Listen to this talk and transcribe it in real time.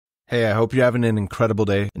Hey, I hope you're having an incredible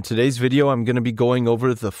day. In today's video, I'm going to be going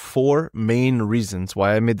over the 4 main reasons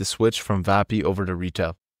why I made the switch from Vapi over to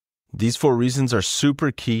Retell. These 4 reasons are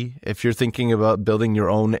super key if you're thinking about building your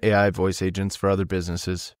own AI voice agents for other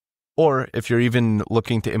businesses, or if you're even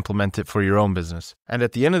looking to implement it for your own business. And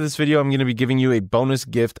at the end of this video, I'm going to be giving you a bonus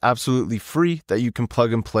gift absolutely free that you can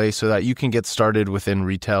plug and play so that you can get started within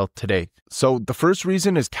Retell today. So the first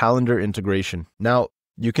reason is calendar integration. Now,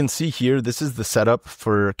 you can see here, this is the setup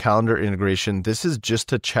for calendar integration. This is just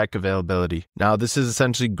to check availability. Now, this is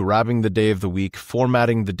essentially grabbing the day of the week,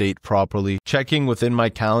 formatting the date properly, checking within my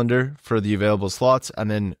calendar for the available slots,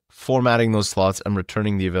 and then formatting those slots and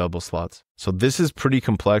returning the available slots. So this is pretty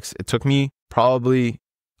complex. It took me probably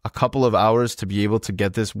a couple of hours to be able to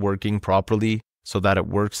get this working properly so that it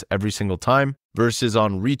works every single time. Versus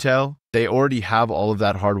on Retell, they already have all of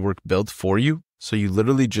that hard work built for you. So you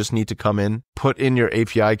literally just need to come in, put in your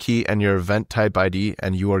API key and your event type ID,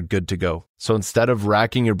 and you are good to go. So instead of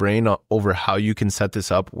racking your brain over how you can set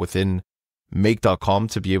this up within make.com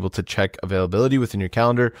to be able to check availability within your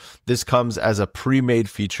calendar, this comes as a pre-made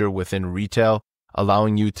feature within Retell,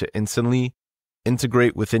 allowing you to instantly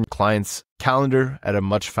integrate within clients' calendar at a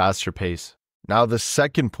much faster pace. Now, the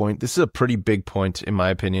second point, this is a pretty big point in my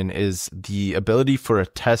opinion, is the ability for a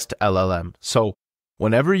test LLM. So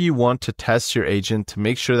whenever you want to test your agent to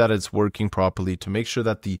make sure that it's working properly, to make sure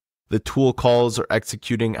that the tool calls are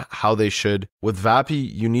executing how they should, with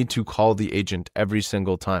Vapi, you need to call the agent every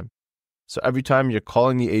single time. So every time you're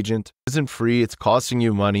calling the agent, it isn't free, it's costing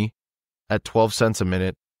you money at 12 cents a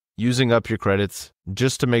minute, using up your credits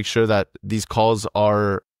just to make sure that these calls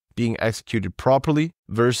are being executed properly.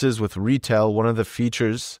 Versus with Retell, one of the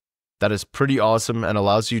features that is pretty awesome and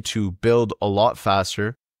allows you to build a lot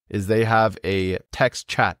faster is they have a text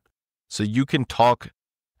chat. So you can talk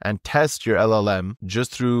and test your LLM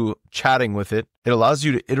just through chatting with it. It allows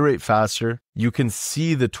you to iterate faster. You can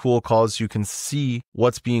see the tool calls. You can see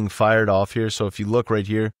what's being fired off here. So if you look right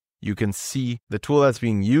here, you can see the tool that's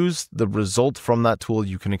being used, the result from that tool.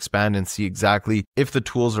 You can expand and see exactly if the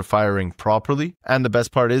tools are firing properly. And the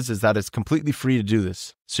best part is that it's completely free to do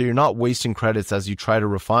this. So you're not wasting credits as you try to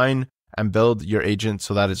refine and build your agent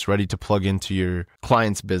so that it's ready to plug into your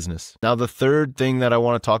client's business. Now, the third thing that I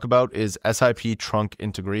want to talk about is SIP trunk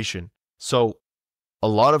integration. So a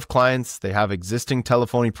lot of clients, they have existing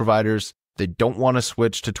telephony providers. They don't want to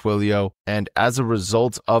switch to Twilio. And as a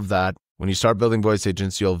result of that, when you start building voice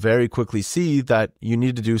agents, you'll very quickly see that you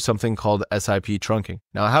need to do something called SIP trunking.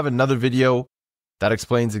 Now, I have another video that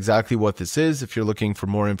explains exactly what this is if you're looking for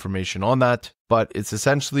more information on that. But it's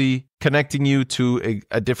essentially connecting you to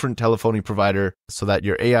a different telephony provider so that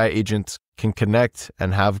your AI agent can connect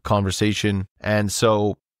and have conversation. And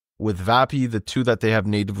so with Vapi, the 2 that they have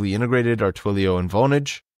natively integrated are Twilio and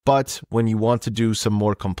Vonage. But when you want to do some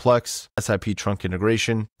more complex SIP trunk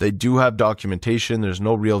integration, they do have documentation. There's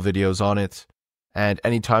no real videos on it. And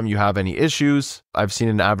anytime you have any issues, I've seen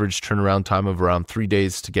an average turnaround time of around 3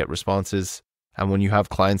 days to get responses. And when you have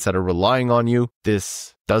clients that are relying on you,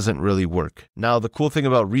 this doesn't really work. Now, the cool thing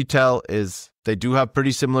about Retell is they do have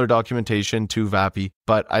pretty similar documentation to Vapi,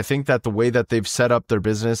 but I think that the way that they've set up their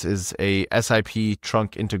business is a SIP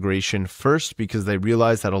trunk integration first, because they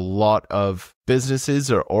realize that a lot of businesses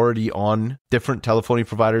are already on different telephony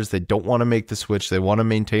providers. They don't want to make the switch. They want to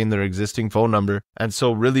maintain their existing phone number. And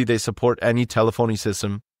so really they support any telephony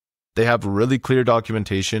system. They have really clear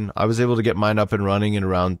documentation. I was able to get mine up and running in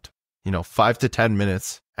around 5 to 10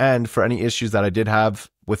 minutes. And for any issues that I did have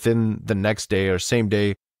within the next day or same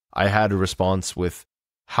day, I had a response with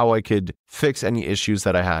how I could fix any issues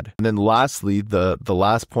that I had. And then lastly, the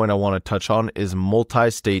last point I want to touch on is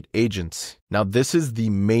multi-state agents. Now, this is the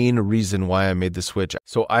main reason why I made the switch.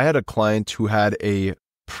 So I had a client who had a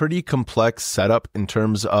pretty complex setup in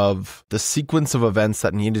terms of the sequence of events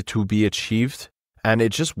that needed to be achieved. And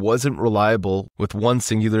it just wasn't reliable with one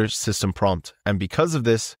singular system prompt. And because of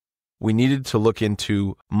this, we needed to look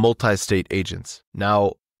into multi-state agents.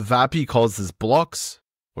 Now, Vapi calls this blocks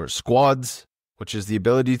or squads, which is the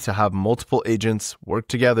ability to have multiple agents work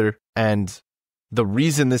together. And the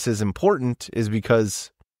reason this is important is because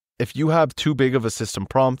if you have too big of a system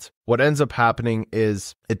prompt, what ends up happening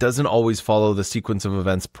is it doesn't always follow the sequence of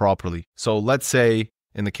events properly. So let's say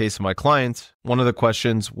in the case of my client, one of the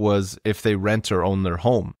questions was if they rent or own their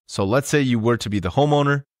home. So let's say you were to be the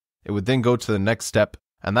homeowner, it would then go to the next step.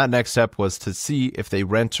 And that next step was to see if they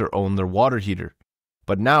rent or own their water heater.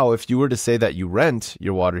 But now, if you were to say that you rent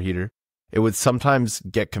your water heater, it would sometimes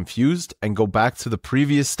get confused and go back to the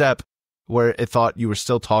previous step where it thought you were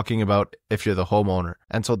still talking about if you're the homeowner.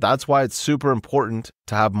 And so that's why it's super important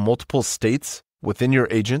to have multiple states within your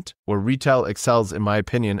agent. Where Retell excels, in my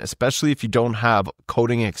opinion, especially if you don't have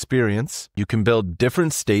coding experience, you can build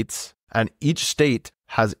different states, and each state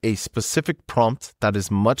has a specific prompt that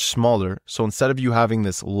is much smaller. So instead of you having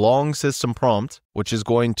this long system prompt, which is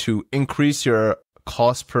going to increase your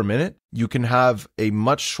cost per minute, you can have a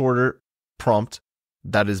much shorter prompt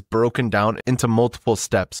that is broken down into multiple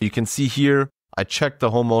steps. You can see here, I checked the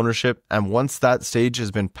home ownership, and once that stage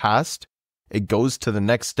has been passed, it goes to the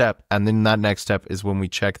next step. And then that next step is when we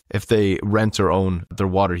check if they rent or own their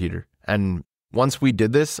water heater. And once we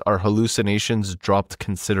did this, our hallucinations dropped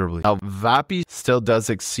considerably. Now, Vapi still does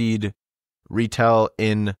exceed Retell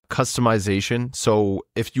in customization. So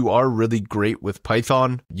if you are really great with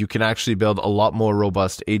Python, you can actually build a lot more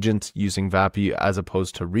robust agents using Vapi as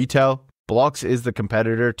opposed to Retell. Blocks is the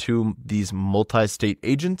competitor to these multi-state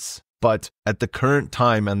agents. But at the current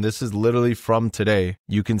time, and this is literally from today,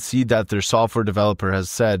 you can see that their software developer has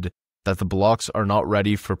said that the blocks are not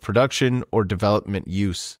ready for production or development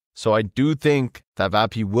use. So I do think that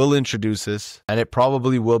Vapi will introduce this, and it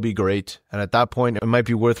probably will be great. And at that point, it might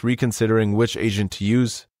be worth reconsidering which agent to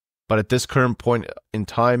use. But at this current point in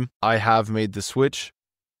time, I have made the switch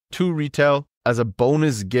to Retell. As a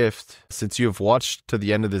bonus gift, since you have watched to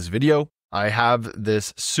the end of this video, I have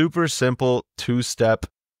this super simple 2-step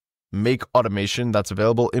make automation that's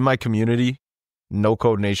available in my community, No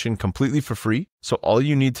Code Nation, completely for free. So all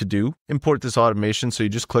you need to do, import this automation. So you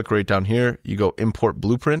just click right down here, you go import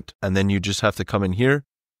blueprint, and then you just have to come in here,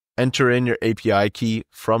 enter in your API key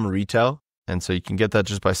from Retell. And so you can get that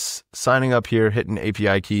just by signing up here, hitting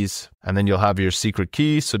API keys, and then you'll have your secret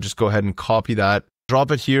key. So just go ahead and copy that,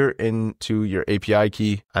 drop it here into your API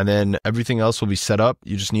key, and then everything else will be set up.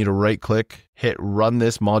 You just need to right click, hit run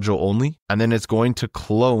this module only, and then it's going to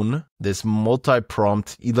clone this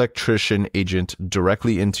multi-prompt electrician agent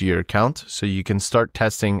directly into your account so you can start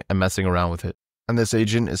testing and messing around with it. And this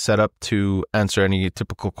agent is set up to answer any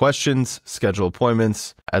typical questions, schedule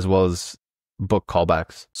appointments, as well as book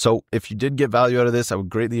callbacks. So if you did get value out of this, I would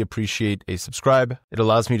greatly appreciate a subscribe. It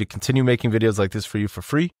allows me to continue making videos like this for you for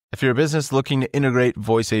free. If you're a business looking to integrate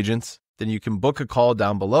voice agents, then you can book a call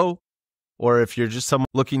down below. Or if you're just someone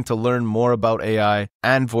looking to learn more about AI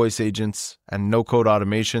and voice agents and no-code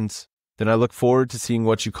automations, then I look forward to seeing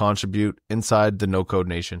what you contribute inside the No Code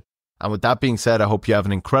Nation. And with that being said, I hope you have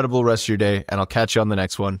an incredible rest of your day, and I'll catch you on the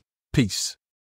next one. Peace.